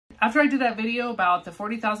After I did that video about the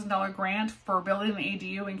 $40,000 grant for building an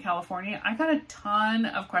ADU in California, I got a ton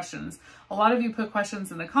of questions. A lot of you put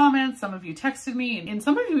questions in the comments, some of you texted me, and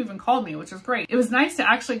some of you even called me, which was great. It was nice to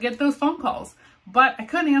actually get those phone calls, but I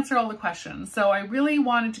couldn't answer all the questions. So I really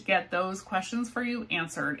wanted to get those questions for you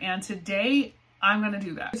answered. And today I'm going to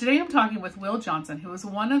do that. Today I'm talking with Will Johnson, who is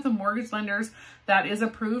one of the mortgage lenders that is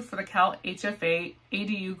approved for the CalHFA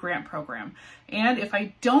ADU grant program. And if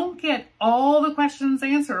I don't get all the questions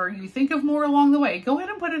answered, or you think of more along the way, go ahead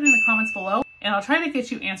and put it in the comments below, and I'll try to get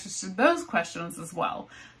you answers to those questions as well.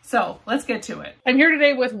 So let's get to it. I'm here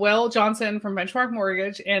today with Will Johnson from Benchmark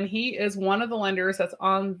Mortgage, and he is one of the lenders that's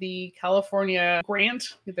on the California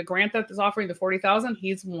grant, the grant that is offering the $40,000.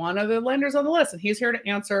 He's one of the lenders on the list, and he's here to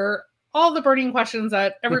answer all the burning questions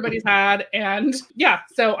that everybody's had. And yeah,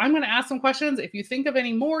 so I'm going to ask some questions. If you think of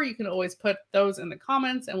any more, you can always put those in the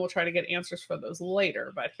comments and we'll try to get answers for those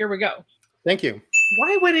later. But here we go. Thank you.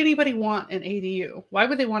 Why would anybody want an ADU? Why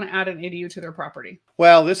would they want to add an ADU to their property?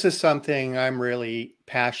 Well, this is something I'm really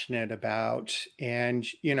passionate about. And,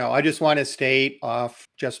 I just want to state off,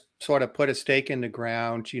 just sort of put a stake in the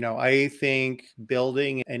ground. I think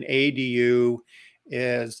building an ADU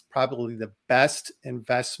is probably the best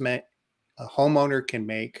investment a homeowner can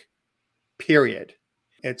make, period.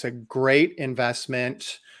 It's a great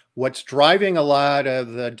investment. What's driving a lot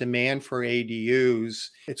of the demand for ADUs,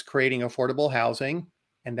 it's creating affordable housing.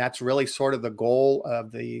 And that's really sort of the goal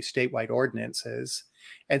of the statewide ordinances.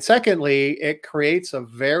 And secondly, it creates a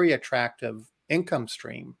very attractive income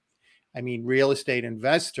stream. I mean, real estate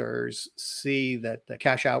investors see that the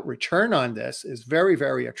cash out return on this is very,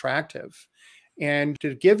 very attractive. And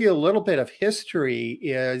to give you a little bit of history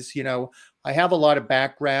is, I have a lot of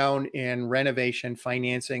background in renovation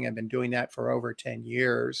financing. I've been doing that for over 10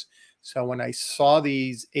 years. So when I saw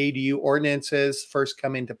these ADU ordinances first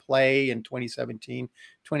come into play in 2017,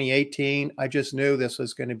 2018, I just knew this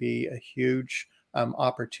was going to be a huge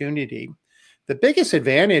opportunity. The biggest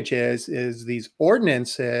advantage is these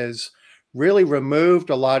ordinances really removed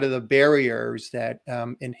a lot of the barriers that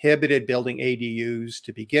inhibited building ADUs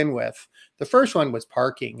to begin with. The first one was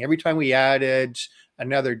parking. Every time we added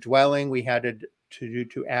another dwelling, we had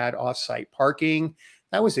to add off-site parking.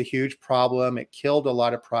 That was a huge problem. It killed a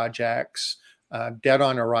lot of projects dead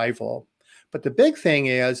on arrival. But the big thing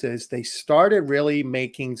is they started really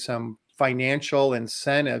making some financial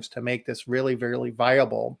incentives to make this really, really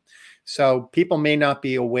viable. So people may not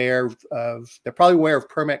be aware they're probably aware of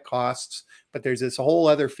permit costs, but there's this whole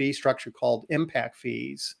other fee structure called impact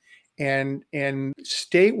fees. And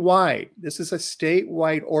statewide, this is a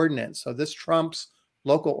statewide ordinance. So this trumps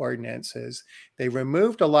local ordinances. They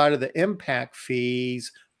removed a lot of the impact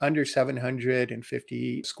fees under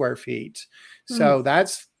 750 square feet. So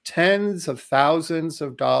that's tens of thousands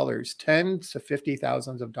of dollars, tens to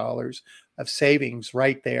 $50,000 of savings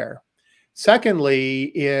right there. Secondly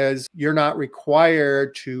is you're not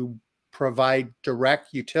required to provide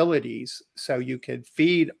direct utilities, so you could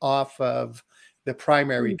feed off of the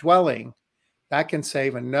primary dwelling. That can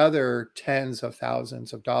save another tens of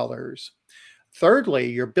thousands of dollars. Thirdly,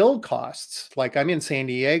 your build costs. Like I'm in San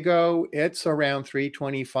Diego, it's around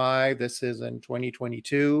 $325. This is in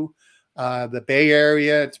 2022. The Bay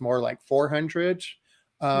Area, it's more like $400.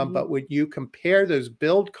 But when you compare those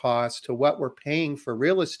build costs to what we're paying for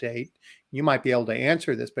real estate, you might be able to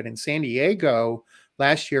answer this, but in San Diego,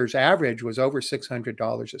 last year's average was over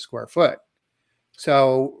 $600 a square foot.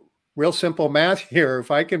 So real simple math here. If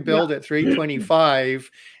I can build at $325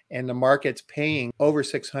 and the market's paying over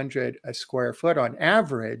 $600 a square foot on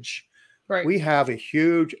average, we have a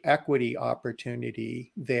huge equity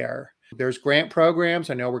opportunity there. There's grant programs.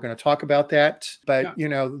 I know we're going to talk about that, but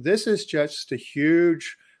this is just a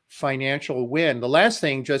huge financial win. The last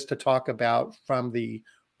thing just to talk about from the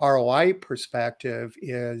ROI perspective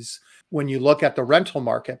is when you look at the rental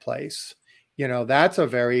marketplace, that's a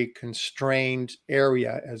very constrained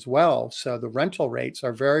area as well. So the rental rates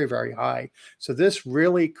are very, very high. So this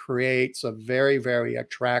really creates a very, very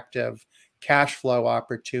attractive cash flow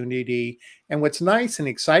opportunity. And what's nice and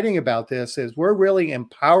exciting about this is we're really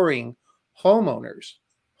empowering homeowners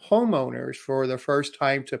for the first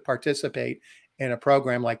time to participate in a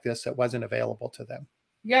program like this that wasn't available to them.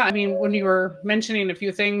 Yeah, I mean, when you were mentioning a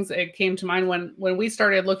few things, it came to mind when we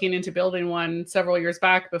started looking into building one several years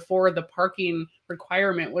back before the parking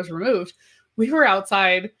requirement was removed. We were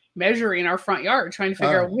outside measuring our front yard, trying to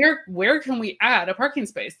figure out where can we add a parking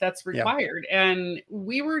space that's required. And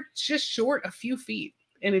we were just short a few feet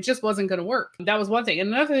and it just wasn't going to work. That was one thing.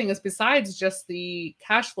 And another thing is besides just the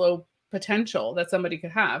cash flow potential that somebody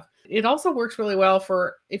could have. It also works really well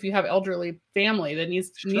for if you have elderly family that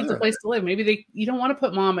needs a place to live. Maybe you don't want to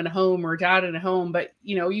put mom in a home or dad in a home, but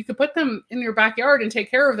you could put them in your backyard and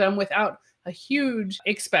take care of them without a huge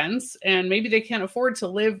expense. And maybe they can't afford to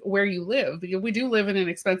live where you live, because we do live in an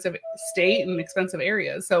expensive state and expensive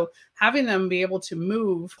areas. So having them be able to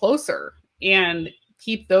move closer and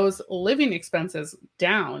keep those living expenses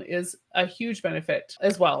down is a huge benefit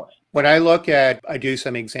as well. When I do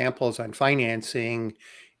some examples on financing,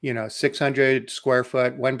 600 square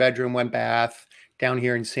foot, 1 bedroom, 1 bath down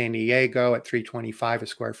here in San Diego at $325 a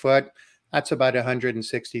square foot. That's about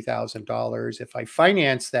 $160,000. If I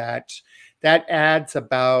finance that, that adds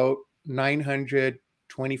about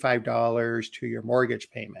 $925 to your mortgage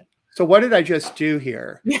payment. So what did I just do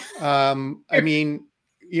here? I mean,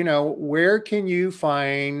 where can you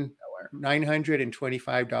find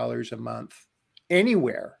 $925 a month?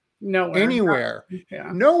 Anywhere. Nowhere. Anywhere. Yeah.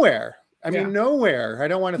 Nowhere. I mean, nowhere. I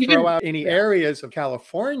don't want to throw out any areas of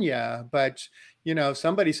California, but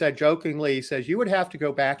somebody said jokingly, says you would have to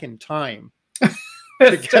go back in time to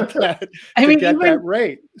get that. That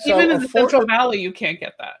rate. So even in the Central Valley, you can't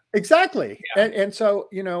get that. Exactly. Yeah. And so,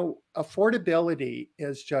 affordability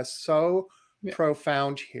is just so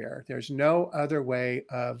profound here. There's no other way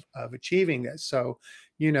of achieving this. So,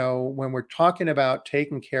 when we're talking about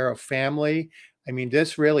taking care of family, I mean,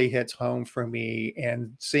 this really hits home for me,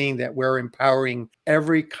 and seeing that we're empowering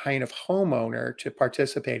every kind of homeowner to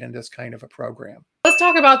participate in this kind of a program. Let's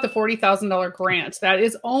talk about the $40,000 grant that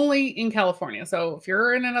is only in California. So if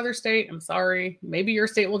you're in another state, I'm sorry, maybe your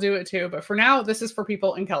state will do it too. But for now, this is for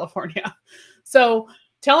people in California. So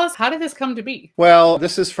tell us, how did this come to be? Well,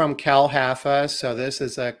 this is from CalHFA. So this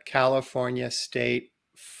is a California state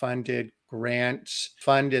funded grant.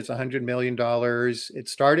 Fund is $100 million. It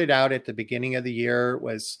started out at the beginning of the year,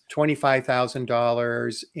 was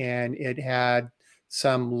 $25,000, and it had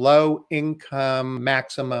some low income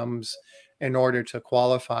maximums in order to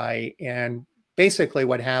qualify. And basically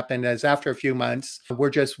what happened is, after a few months,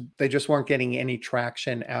 they just weren't getting any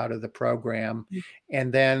traction out of the program.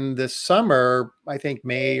 And then this summer, I think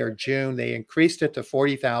May or June, they increased it to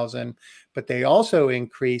 40,000, but they also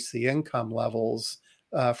increased the income levels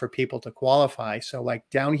for people to qualify. So like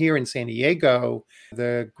down here in San Diego,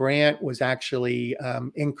 the grant was actually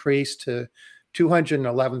increased to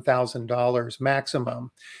 $211,000 maximum.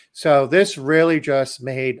 So this really just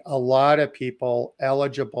made a lot of people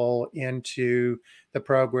eligible into the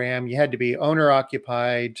program. You had to be owner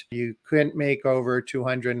occupied. You couldn't make over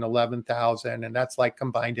 $211,000, and that's like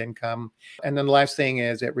combined income. And then the last thing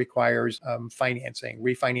is it requires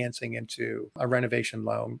refinancing into a renovation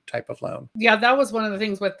loan type of loan. Yeah, that was one of the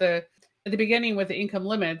things at the beginning with the income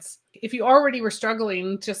limits. If you already were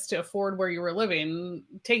struggling just to afford where you were living,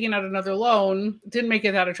 taking out another loan didn't make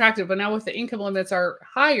it that attractive. But now with the income limits are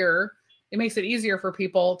higher, it makes it easier for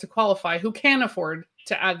people to qualify who can afford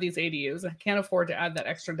to add these ADUs and can't afford to add that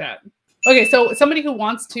extra debt. Okay, so somebody who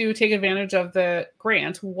wants to take advantage of the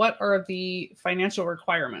grant, what are the financial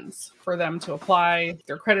requirements for them to apply,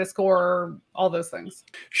 their credit score, all those things?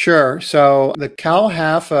 Sure. So the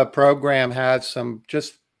CalHFA program has some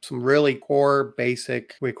really core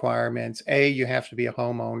basic requirements. A, you have to be a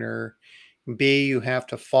homeowner. B, you have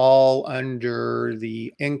to fall under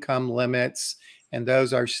the income limits, and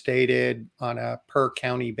those are stated on a per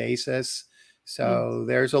county basis. So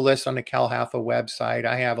there's a list on the CalHFA website.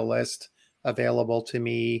 I have a list available to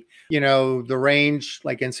me. The range,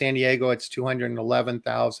 like in San Diego, it's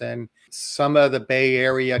 211,000. Some of the Bay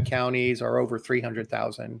Area counties are over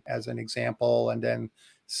 300,000 as an example. And then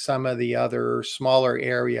some of the other smaller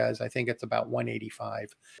areas, I think it's about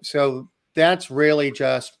 185. So that's really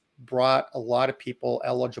just brought a lot of people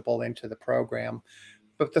eligible into the program.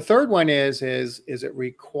 But the third one is it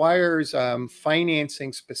requires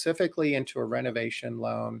financing specifically into a renovation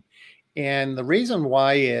loan. And the reason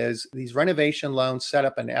why is these renovation loans set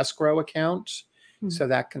up an escrow account. So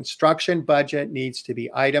that construction budget needs to be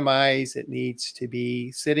itemized. It needs to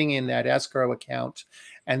be sitting in that escrow account.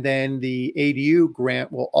 And then the ADU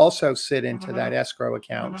grant will also sit into that escrow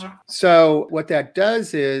account. So what that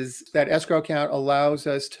does is that escrow account allows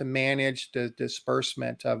us to manage the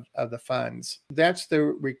disbursement of the funds. That's the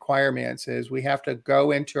requirements, is we have to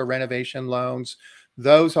go into a renovation loans.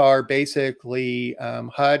 Those are basically,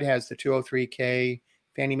 HUD has the 203K,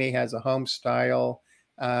 Fannie Mae has a home style,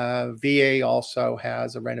 VA also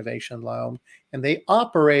has a renovation loan, and they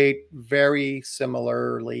operate very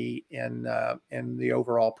similarly in the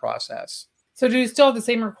overall process. So do you still have the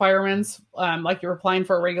same requirements, like you're applying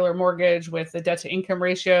for a regular mortgage with the debt to income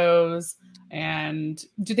ratios? And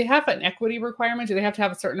do they have an equity requirement? Do they have to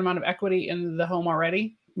have a certain amount of equity in the home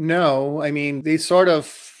already? No, I mean, these sort of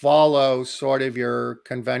follow sort of your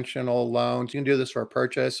conventional loans. You can do this for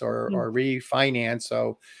purchase Mm. or refinance.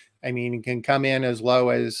 So, I mean, it can come in as low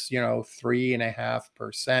as,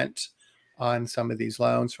 3.5% on some of these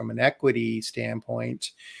loans from an equity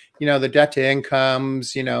standpoint. The debt to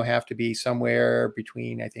incomes, have to be somewhere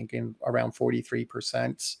between, I think, in around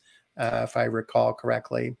 43%, if I recall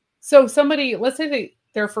correctly. So somebody, let's say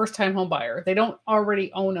they're a first time home buyer, they don't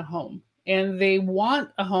already own a home and they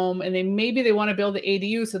want a home and maybe they want to build the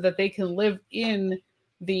ADU so that they can live in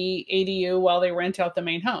the ADU while they rent out the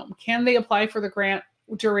main home. Can they apply for the grant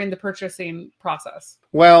during the purchasing process?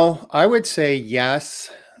 Well, I would say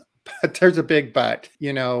yes, but there's a big but.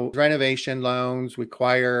 Renovation loans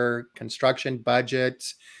require construction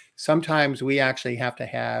budgets. Sometimes we actually have to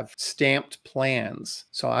have stamped plans.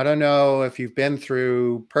 So I don't know if you've been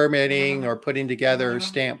through permitting or putting together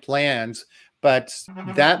stamped plans, but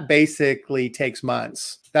that basically takes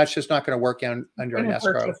months. That's just not going to work under In an a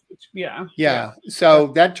escrow. purchase, yeah, Yeah.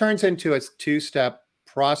 So that turns into a two-step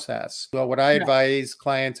process. Well, what I yeah. advise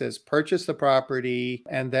clients is purchase the property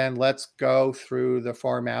and then let's go through the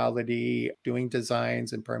formality, doing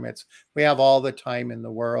designs and permits. We have all the time in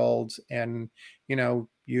the world, and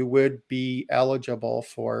you would be eligible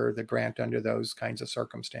for the grant under those kinds of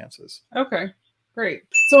circumstances. Okay, great.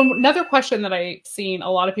 So another question that I've seen a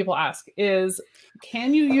lot of people ask is,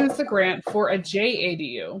 can you use the grant for a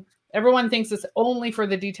JADU? Everyone thinks it's only for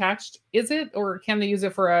the detached. Is it, or can they use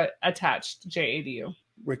it for a attached JADU?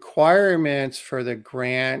 Requirements for the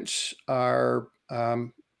grant are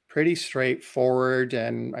pretty straightforward,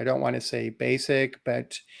 and I don't want to say basic,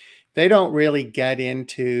 but they don't really get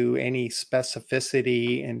into any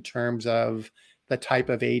specificity in terms of the type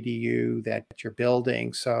of ADU that you're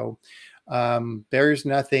building. So there's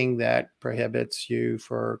nothing that prohibits you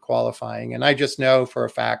for qualifying. And I just know for a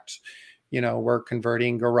fact, we're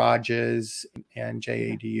converting garages and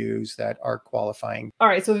JADUs that are qualifying. All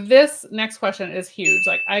right, so this next question is huge.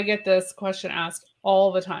 Like, I get this question asked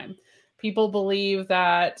all the time. People believe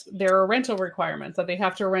that there are rental requirements, that they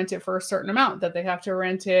have to rent it for a certain amount, that they have to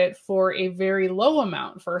rent it for a very low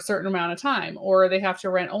amount for a certain amount of time, or they have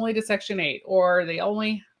to rent only to Section 8, or they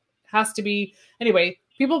only has to be. Anyway,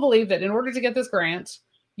 people believe that in order to get this grant,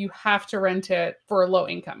 you have to rent it for a low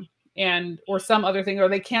income or some other thing, or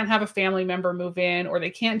they can't have a family member move in, or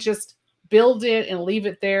they can't just build it and leave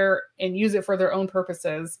it there and use it for their own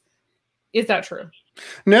purposes. Is that true?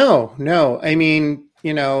 No, no. I mean,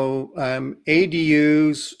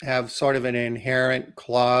 ADUs have sort of an inherent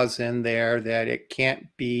clause in there that it can't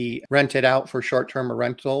be rented out for short-term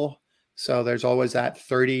rental. So there's always that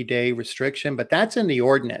 30-day restriction, but that's in the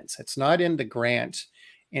ordinance. It's not in the grant.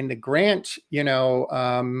 In the grant,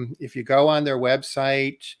 if you go on their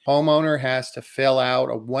website, homeowner has to fill out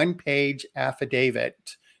a one-page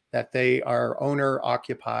affidavit that they are owner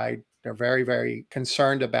occupied. They're very, very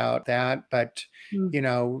concerned about that. But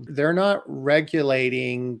they're not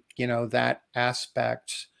regulating, that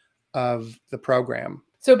aspect of the program.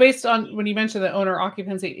 So based on when you mentioned the owner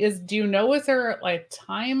occupancy, do you know, is there like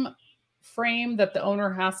time frame that the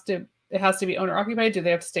owner it has to be owner occupied? Do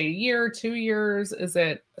they have to stay a year, 2 years? Is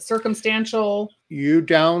it circumstantial? You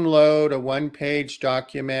download a one-page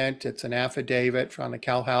document. It's an affidavit from the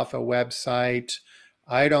CalHFA website.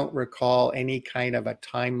 I don't recall any kind of a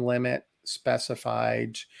time limit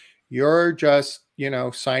specified. You're just,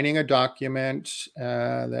 signing a document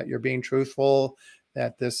that you're being truthful,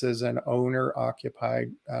 that this is an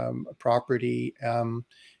owner-occupied property.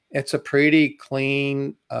 It's a pretty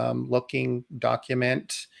clean looking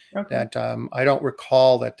document. Okay. That I don't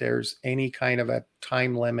recall that there's any kind of a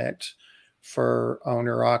time limit for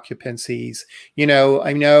owner occupancies.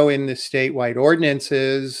 I know in the statewide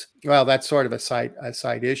ordinances, well, that's sort of a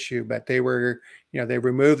side issue, but they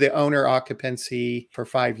removed the owner occupancy for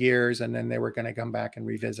 5 years and then they were going to come back and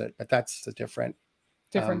revisit. But that's a different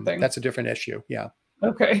Thing. That's a different issue. Yeah.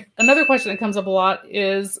 Okay. Another question that comes up a lot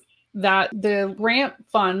is that the grant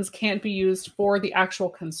funds can't be used for the actual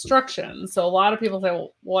construction. So a lot of people say,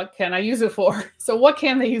 well, what can I use it for? So what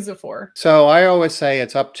can they use it for? So I always say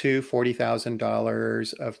it's up to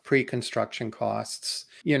 $40,000 of pre-construction costs.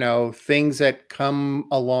 Things that come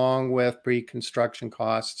along with pre-construction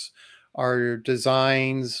costs are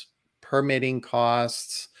designs, permitting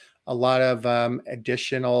costs, a lot of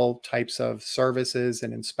additional types of services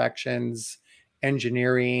and inspections,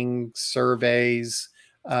 engineering, surveys,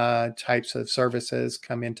 types of services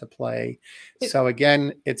come into play. So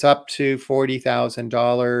again, it's up to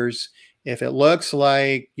 $40,000. If it looks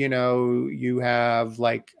like, you have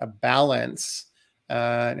like a balance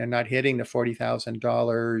and not hitting the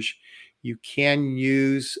 $40,000, you can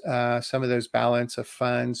use some of those balance of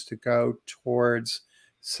funds to go towards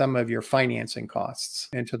some of your financing costs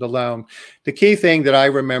into the loan. The key thing that I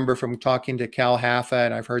remember from talking to CalHFA,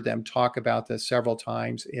 and I've heard them talk about this several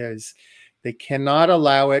times, is they cannot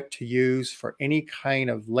allow it to use for any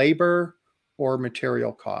kind of labor or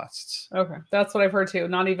material costs. Okay, that's what I've heard too.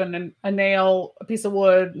 Not even a nail, a piece of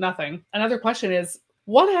wood, nothing. Another question is,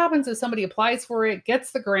 what happens if somebody applies for it,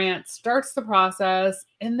 gets the grant, starts the process,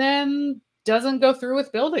 and then doesn't go through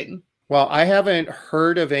with building? Well, I haven't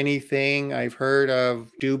heard of anything. I've heard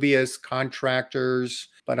of dubious contractors,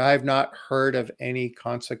 but I've not heard of any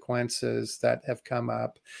consequences that have come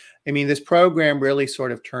up. I mean, this program really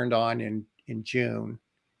sort of turned on in June,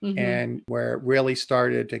 and where it really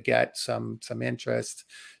started to get some interest.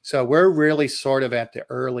 So we're really sort of at the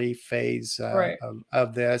early phase Right.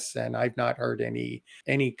 of this, and I've not heard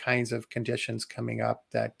any kinds of conditions coming up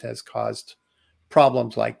that has caused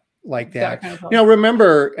problems like That that. kind of You problem. know,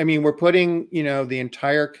 remember, I mean, we're putting, you know, the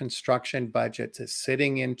entire construction budget is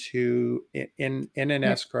sitting into in an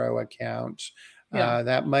Yeah. escrow account. Yeah.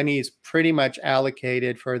 That money is pretty much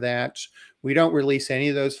allocated for that. We don't release any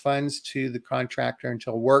of those funds to the contractor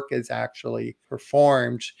until work is actually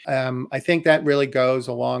performed. I think that really goes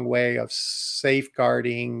a long way of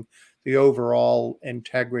safeguarding the overall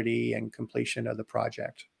integrity and completion of the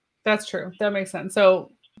project. That's true. That makes sense.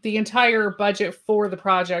 So the entire budget for the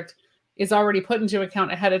project is already put into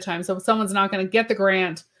account ahead of time. So if someone's not going to get the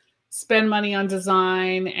grant, spend money on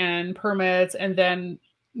design and permits, and then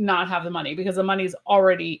not have the money because the money's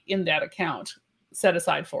already in that account set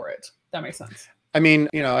aside for it. That makes sense. I mean,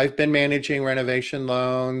 you know, I've been managing renovation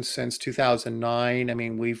loans since 2009. I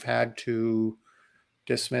mean, we've had to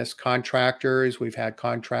dismiss contractors. We've had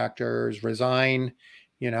contractors resign.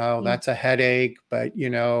 You know, Mm. that's a headache. But, you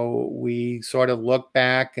know, we sort of look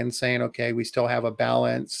back and saying, okay, we still have a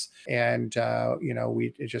balance. And, you know,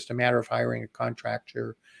 it's just a matter of hiring a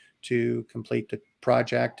contractor to complete the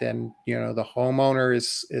project. And, you know, the homeowner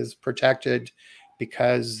is protected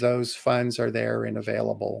because those funds are there and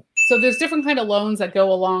available. So there's different kind of loans that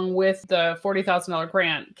go along with the $40,000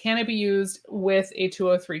 grant. Can it be used with a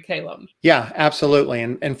 203K loan? Yeah, absolutely.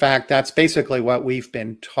 And in fact, that's basically what we've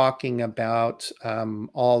been talking about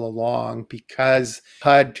all along, because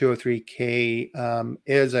HUD 203K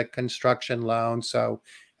is a construction loan. So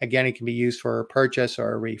again, it can be used for a purchase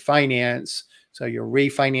or a refinance. So you're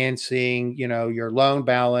refinancing, you know, your loan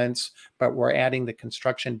balance, but we're adding the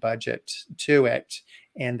construction budget to it.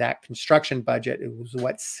 And that construction budget is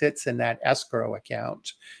what sits in that escrow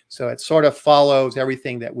account. So it sort of follows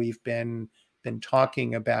everything that we've been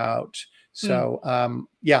talking about. So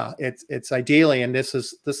yeah, it's ideally, and this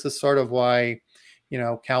is sort of why, you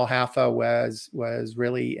know, CalHFA was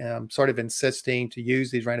really sort of insisting to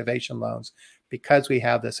use these renovation loans, because we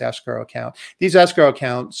have this escrow account. These escrow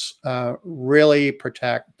accounts really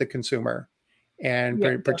protect the consumer and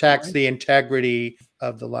Yeah, protects definitely. the integrity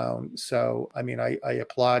of the loan. So, I mean, I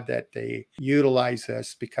applaud that they utilize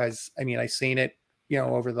this, because, I mean, I've seen it, you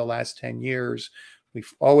know, over the last 10 years.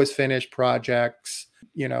 We've always finished projects.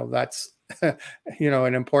 You know, that's, you know,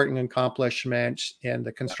 an important accomplishment in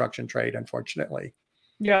the construction trade, unfortunately.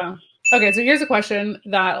 Yeah. Okay, so here's a question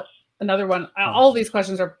that another one. All of these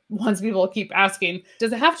questions are ones people keep asking.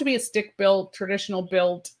 Does it have to be a stick-built, traditional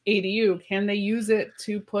built ADU? Can they use it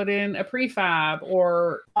to put in a prefab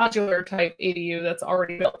or modular type ADU that's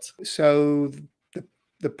already built? So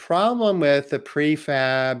the problem with the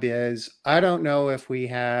prefab is, I don't know if we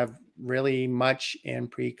have really much in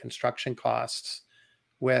pre-construction costs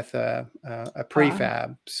with a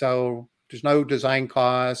prefab. So there's no design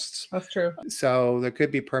costs. That's true. So there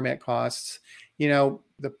could be permit costs. You know,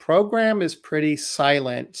 the program is pretty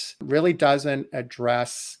silent, really doesn't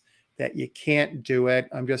address that you can't do it.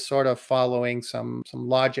 I'm just sort of following some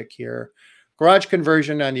logic here. Garage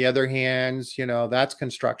conversion, on the other hand, you know, that's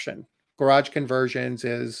construction. Garage conversions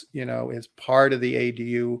is, you know, is part of the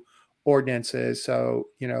ADU ordinances. So,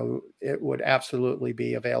 you know, it would absolutely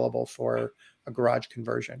be available for a garage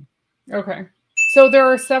conversion. Okay. So there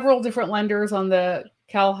are several different lenders on the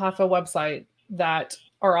CalHFA website that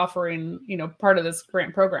are offering, you know, part of this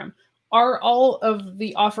grant program. Are all of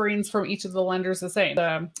the offerings from each of the lenders the same?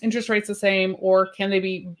 The interest rates the same, or can they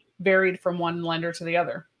be varied from one lender to the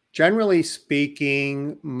other? Generally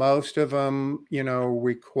speaking, most of them, you know,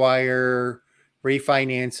 require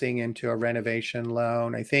refinancing into a renovation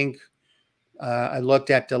loan. I think I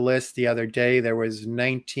looked at the list the other day. There was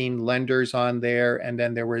 19 lenders on there, and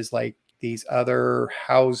then there was like these other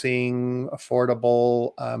housing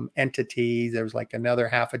affordable entities. There's like another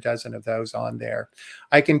half a dozen of those on there.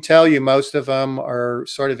 I can tell you most of them are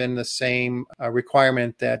sort of in the same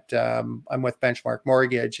requirement that I'm with Benchmark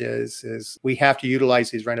Mortgage is we have to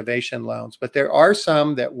utilize these renovation loans, but there are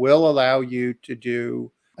some that will allow you to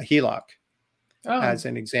do a HELOC as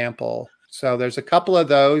an example. So there's a couple of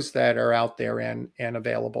those that are out there and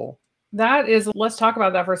available. That is, let's talk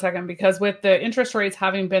about that for a second, because with the interest rates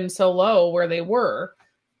having been so low where they were,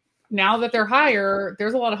 now that they're higher,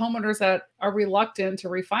 there's a lot of homeowners that are reluctant to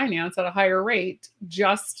refinance at a higher rate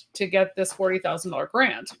just to get this $40,000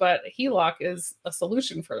 grant. But HELOC is a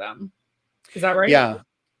solution for them. Is that right? Yeah.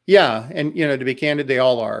 Yeah. And, you know, to be candid, they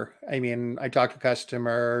all are. I mean, I talk to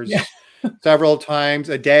customers several times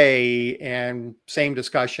a day, and same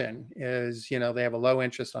discussion is, you know, they have a low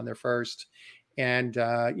interest on their first and,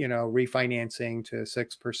 you know, refinancing to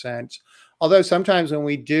 6%. Although sometimes when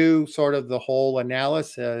we do sort of the whole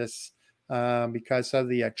analysis, because of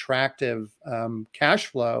the attractive cash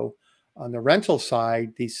flow on the rental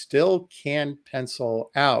side, these still can pencil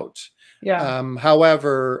out. Yeah.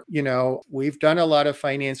 However, you know, we've done a lot of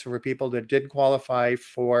financing for people that did qualify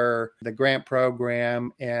for the grant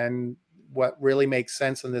program. And what really makes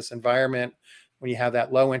sense in this environment when you have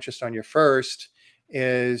that low interest on your first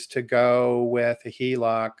is to go with a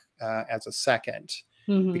HELOC as a second,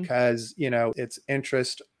 because, you know, it's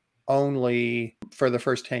interest only for the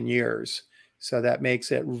first 10 years. So that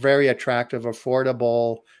makes it very attractive,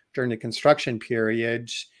 affordable during the construction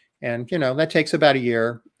periods. And, you know, that takes about a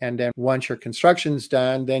year. And then once your construction's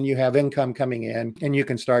done, then you have income coming in and you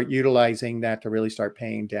can start utilizing that to really start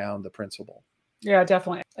paying down the principal. Yeah,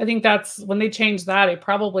 definitely. I think that's when they changed that, it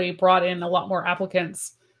probably brought in a lot more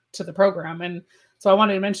applicants to the program. And so I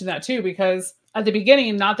wanted to mention that too, because at the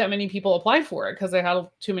beginning, not that many people applied for it because they had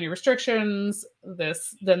too many restrictions.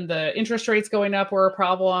 Then the interest rates going up were a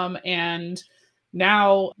problem. And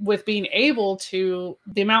now with being able to,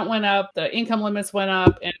 the amount went up, the income limits went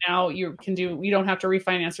up, and now you don't have to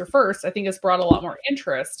refinance your first. I think it's brought a lot more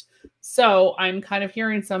interest. So I'm kind of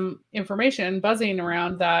hearing some information buzzing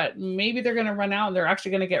around that maybe they're going to run out and they're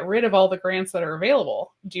actually going to get rid of all the grants that are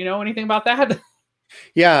available. Do you know anything about that?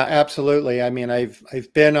 Yeah, absolutely. I mean, I've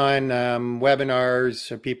been on webinars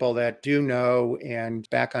for people that do know, and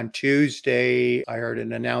back on Tuesday, I heard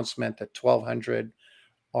an announcement that 1,200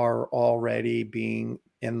 are already being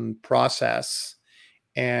in process,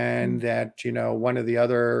 and that, you know, one of the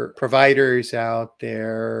other providers out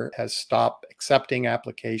there has stopped accepting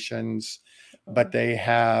applications, but they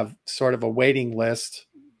have sort of a waiting list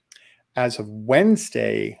as of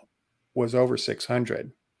Wednesday was over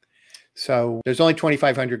 600. So there's only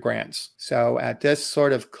 2,500 grants. So at this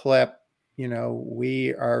sort of clip, you know,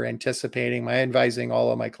 we are anticipating, I'm advising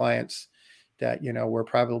all of my clients that, you know, we're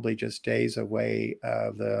probably just days away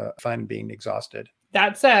of the fund being exhausted.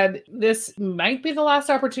 That said, this might be the last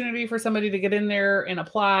opportunity for somebody to get in there and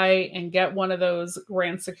apply and get one of those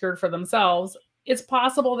grants secured for themselves. It's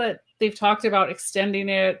possible that they've talked about extending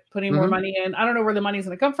it, putting more money in. I don't know where the money's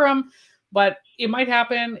going to come from, but it might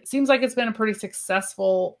happen. It seems like it's been a pretty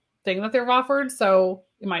successful thing that they've offered, so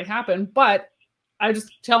it might happen. But I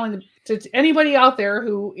just telling to anybody out there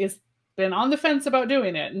who is been on the fence about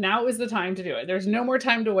doing it, now is the time to do it. There's no more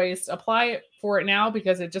time to waste. Apply for it now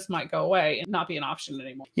because it just might go away and not be an option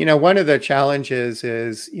anymore. You know, one of the challenges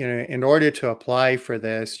is, you know, in order to apply for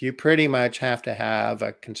this, you pretty much have to have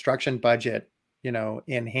a construction budget, you know,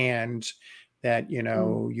 in hand that, you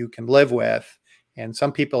know, you can live with. And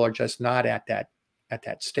some people are just not at that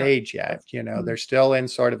stage yet. You know, they're still in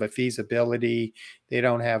sort of a feasibility. They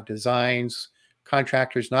don't have designs.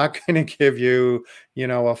 Contractor's not going to give you, you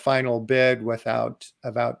know, a final bid without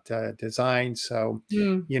design. So,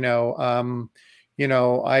 you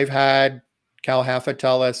know, I've had CalHFA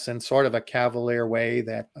tell us in sort of a cavalier way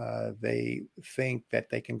that they think that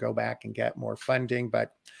they can go back and get more funding,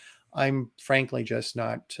 but I'm frankly just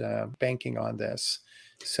not banking on this.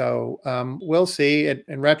 So we'll see.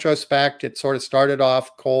 In retrospect, it sort of started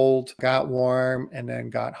off cold, got warm, and then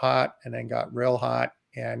got hot, and then got real hot.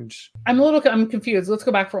 And I'm confused. Let's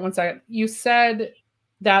go back for 1 second. You said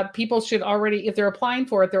that people should already, if they're applying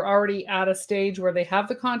for it, they're already at a stage where they have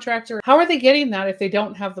the contractor. How are they getting that if they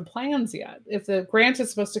don't have the plans yet? If the grant is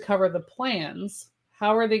supposed to cover the plans,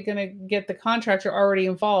 how are they going to get the contractor already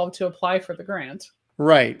involved to apply for the grant?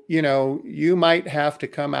 Right. You know, you might have to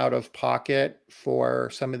come out of pocket for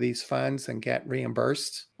some of these funds and get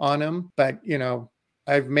reimbursed on them. But, you know,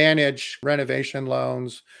 I've managed renovation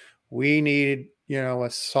loans. We need, you know, a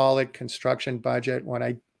solid construction budget. When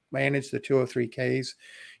I managed the 203Ks,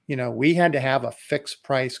 you know, we had to have a fixed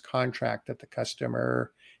price contract that the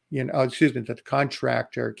customer, excuse me, that the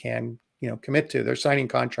contractor can, commit to. They're signing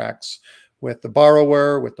contracts with the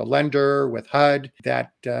borrower, with the lender, with HUD,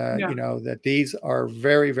 that, Yeah. that these are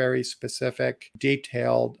very, very specific,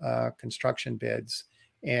 detailed construction bids.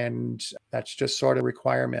 And that's just sort of a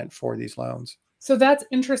requirement for these loans. So that's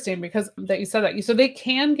interesting because that you said that. So they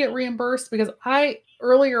can get reimbursed, because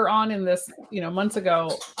earlier on in this, months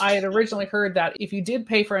ago, I had originally heard that if you did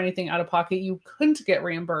pay for anything out of pocket, you couldn't get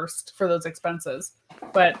reimbursed for those expenses.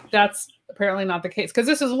 But that's apparently not the case, because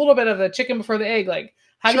this is a little bit of the chicken before the egg. Like,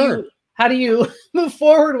 how do you move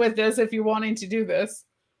forward with this if you're wanting to do this?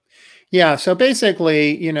 Yeah. So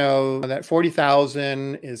basically, that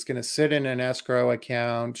 40,000 is going to sit in an escrow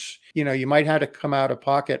account. You might have to come out of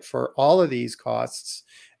pocket for all of these costs,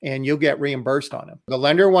 and you'll get reimbursed on them. The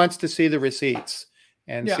lender wants to see the receipts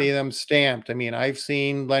and see them stamped. I mean, I've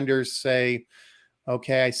seen lenders say,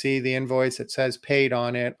 okay, I see the invoice, it says paid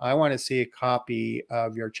on it. I want to see a copy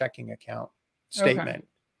of your checking account statement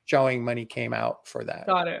showing money came out for that.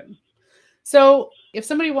 Got it. So if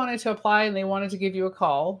somebody wanted to apply and they wanted to give you a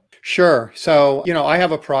call. Sure. So, I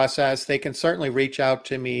have a process. They can certainly reach out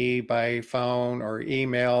to me by phone or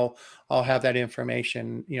email. I'll have that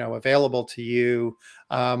information, available to you.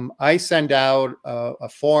 I send out a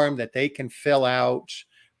form that they can fill out,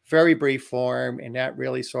 very brief form, and that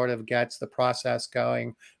really sort of gets the process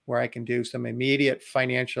going, where I can do some immediate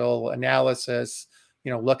financial analysis,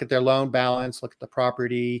 look at their loan balance, look at the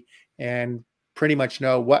property, and pretty much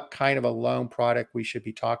know what kind of a loan product we should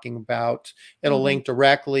be talking about. It'll link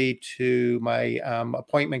directly to my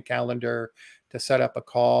appointment calendar to set up a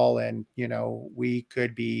call. And, we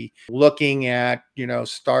could be looking at,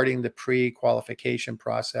 starting the pre-qualification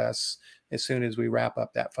process as soon as we wrap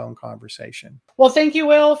up that phone conversation. Well, thank you,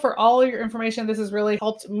 Will, for all your information. This has really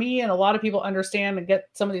helped me and a lot of people understand and get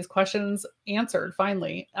some of these questions answered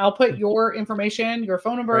finally. I'll put your information, your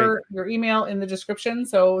phone number, your email in the description,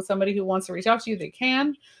 so somebody who wants to reach out to you, they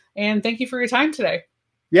can. And thank you for your time today.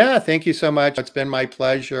 Yeah, thank you so much. It's been my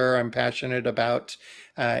pleasure. I'm passionate about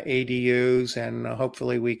ADUs, and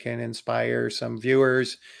hopefully we can inspire some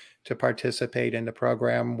viewers to participate in the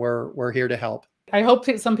program. We're here to help. I hope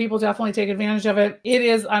some people definitely take advantage of it. It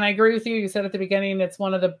is, and I agree with you. You said at the beginning, it's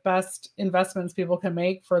one of the best investments people can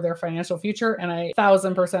make for their financial future. And I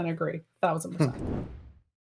 1000% agree. 1000%.